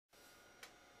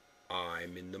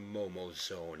I'm in the Momo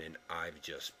zone and I've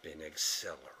just been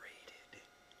accelerated.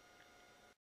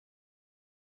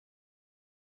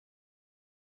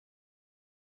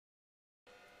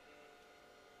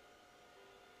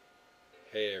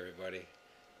 Hey everybody,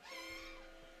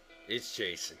 it's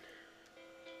Jason.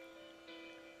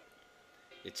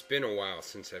 It's been a while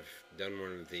since I've done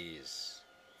one of these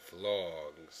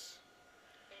vlogs.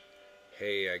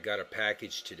 Hey, I got a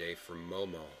package today from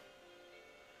Momo.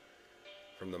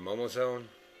 From the Momo Zone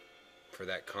for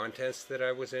that contest that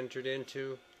I was entered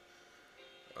into.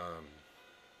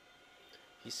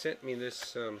 He sent me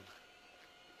this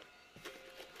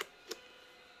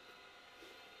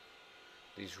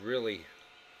these really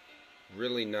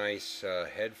nice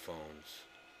headphones.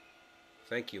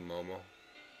 Thank you, Momo.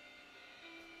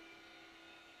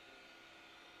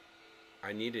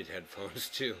 I needed headphones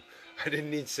too. I didn't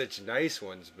need such nice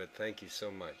ones, but thank you so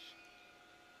much.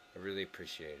 I really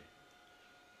appreciate it.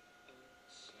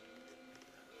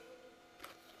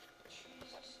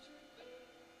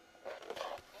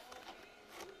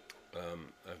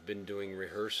 I've been doing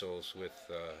rehearsals with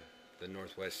the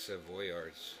Northwest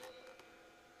Savoyards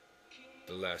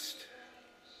the last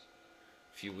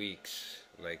few weeks,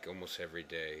 like almost every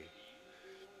day.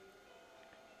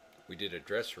 We did a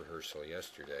dress rehearsal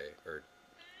yesterday,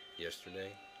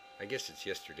 I guess it's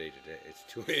yesterday today. It's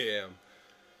 2 a.m.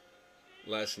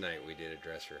 Last night we did a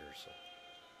dress rehearsal.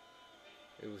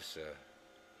 It was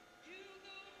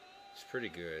it's pretty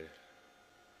good.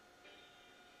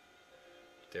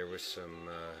 There was some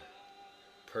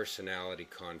personality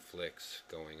conflicts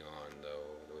going on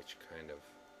though, which kind of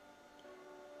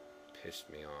pissed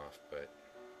me off, but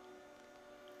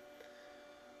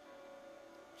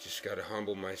just gotta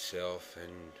humble myself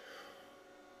and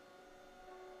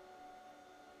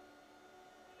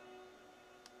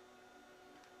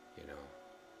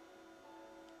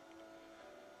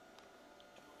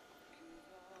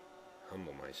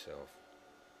humble myself.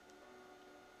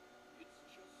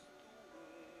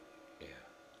 Yeah.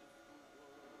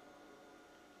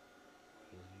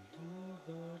 When your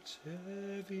heart's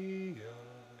heavy,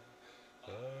 I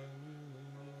will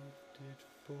lift it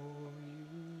for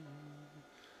you.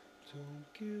 Don't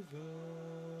give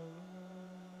up,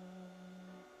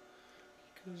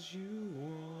 because you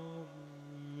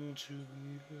want to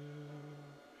be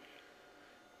heard.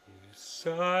 If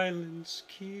silence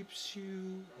keeps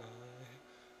you,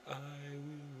 I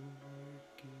will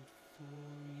work it for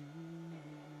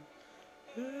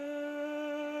you.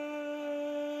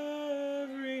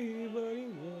 Everybody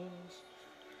wants.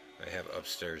 I have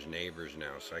upstairs neighbors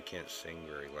now, so I can't sing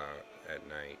very loud at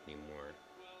night anymore.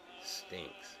 It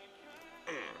stinks.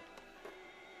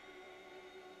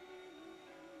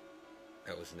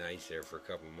 That was nice there for a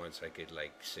couple months. I could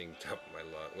like sing top of my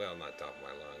lungs. Well, not top of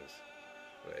my lungs,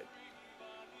 but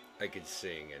I could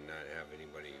sing and not have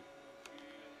anybody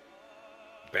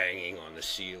banging on the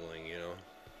ceiling, you know.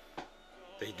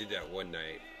 They did that one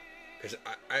night because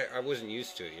I wasn't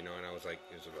used to it, you know, and I was like,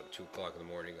 it was about 2 o'clock in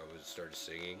the morning. I was started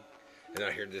singing, and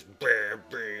I heard this bam,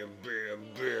 bam, bam,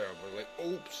 bam. I'm like,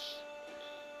 oops.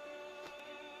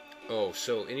 Oh,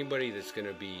 so anybody that's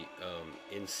gonna be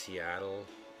in Seattle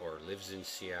or lives in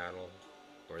Seattle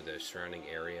or the surrounding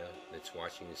area that's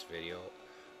watching this video,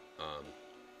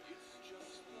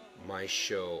 my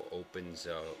show opens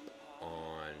up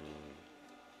on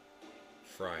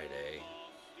Friday.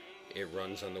 It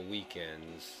runs on the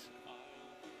weekends.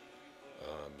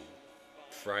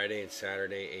 Friday and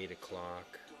Saturday 8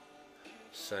 o'clock,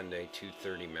 Sunday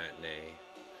 2:30 matinee,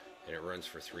 and it runs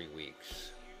for 3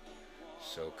 weeks.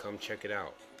 So come check it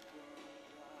out.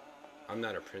 I'm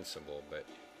not a principal, but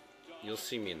you'll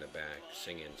see me in the back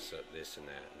singing this and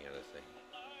that and the other thing.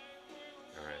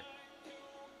 Alright.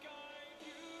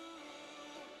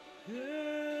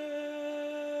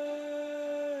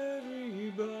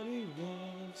 Everybody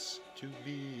wants to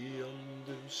be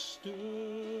understood.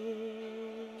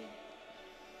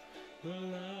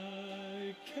 Well,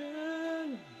 I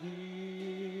can hear